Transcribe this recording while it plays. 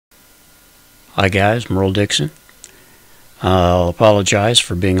Hi guys, Merle Dixon. I'll apologize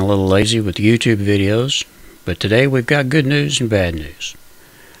for being a little lazy with the YouTube videos, but today we've got good news and bad news.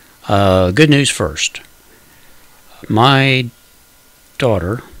 Good news first. My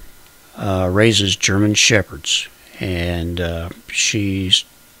daughter raises German Shepherds, and she's,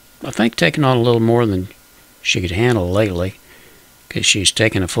 I think, taken on a little more than she could handle lately, because she's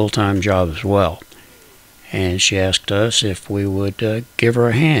taken a full-time job as well. And she asked us if we would give her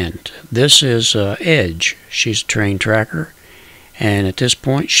a hand. This is Edge. She's a trained tracker, and at this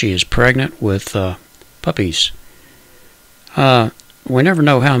point she is pregnant with puppies. We never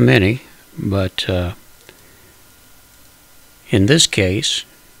know how many, but in this case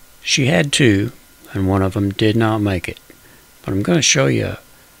she had two, and one of them did not make it. But I'm going to show you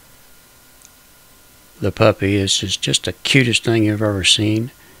the puppy. This is just the cutest thing you've ever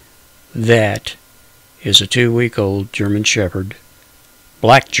seen. That is a 2-week-old German Shepherd,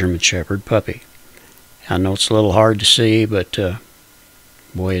 black German Shepherd puppy. I know it's a little hard to see, but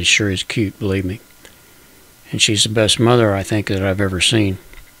boy, it sure is cute, believe me. And she's the best mother, I think, that I've ever seen.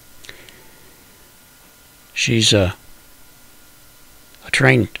 She's a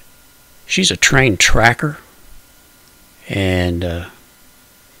trained tracker, and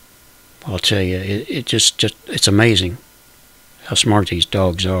I'll tell you, it's amazing how smart these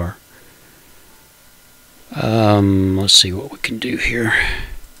dogs are. Let's see what we can do here.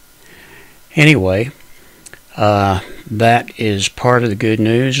 Anyway, that is part of the good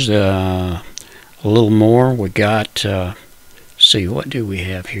news. A little more, we got, see, what do we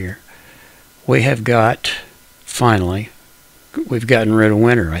have here? We have got, finally, we've gotten rid of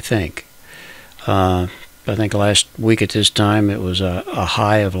winter, I think. I think last week at this time it was a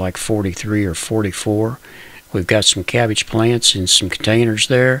high of like 43 or 44. We've got some cabbage plants in some containers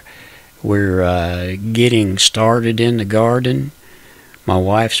there. We're getting started in the garden. My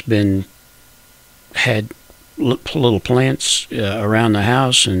wife's had little plants around the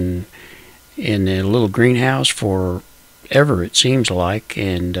house and in a little greenhouse forever, it seems like,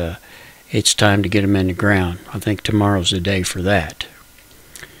 and it's time to get them in the ground. I think tomorrow's the day for that.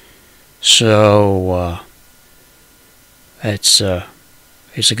 So it's a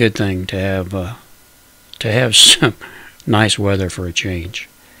good thing to have some nice weather for a change.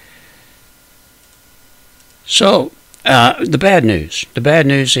 So, the bad news. The bad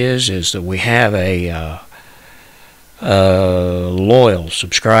news is that we have a loyal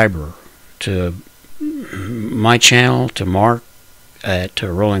subscriber to my channel, to Mark at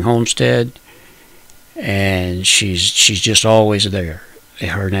Rolling Homestead, and she's just always there.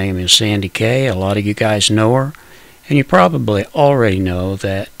 Her name is Sandy Kay. A lot of you guys know her, and you probably already know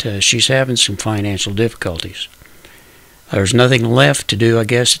that she's having some financial difficulties. There's nothing left to do, I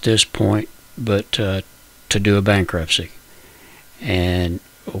guess, at this point, but to do a bankruptcy, and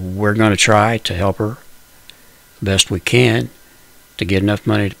we're going to try to help her the best we can to get enough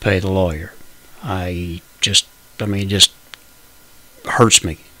money to pay the lawyer. It just hurts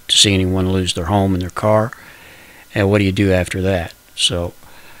me to see anyone lose their home and their car, and what do you do after that? So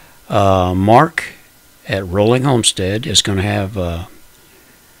Mark at Rolling Homestead is going to have a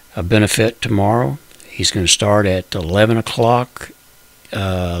benefit tomorrow. He's going to start at 11 o'clock,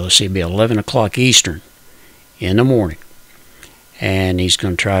 let's see, it'll be 11 o'clock Eastern in the morning, and he's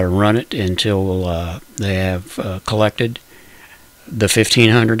going to try to run it until they have collected the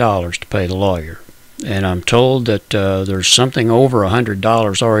 $1,500 to pay the lawyer. And I'm told that there's something over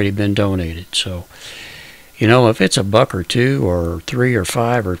 $100 already been donated. So, you know, if it's $1 or $2 or $3 or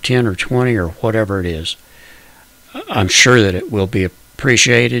 $5 or $10 or $20 or whatever it is, I'm sure that it will be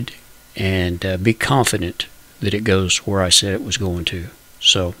appreciated, and be confident that it goes where I said it was going to.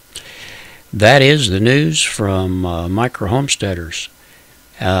 So that is the news from Micro Homesteaders.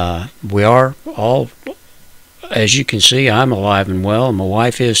 We are all, as you can see, I'm alive and well. My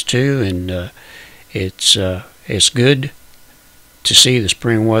wife is too, and it's good to see the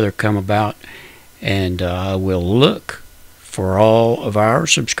spring weather come about. And I will look for all of our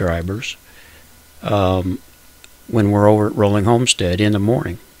subscribers when we're over at Rolling Homestead in the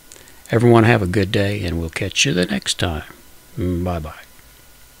morning. Everyone have a good day, and we'll catch you the next time. Bye-bye.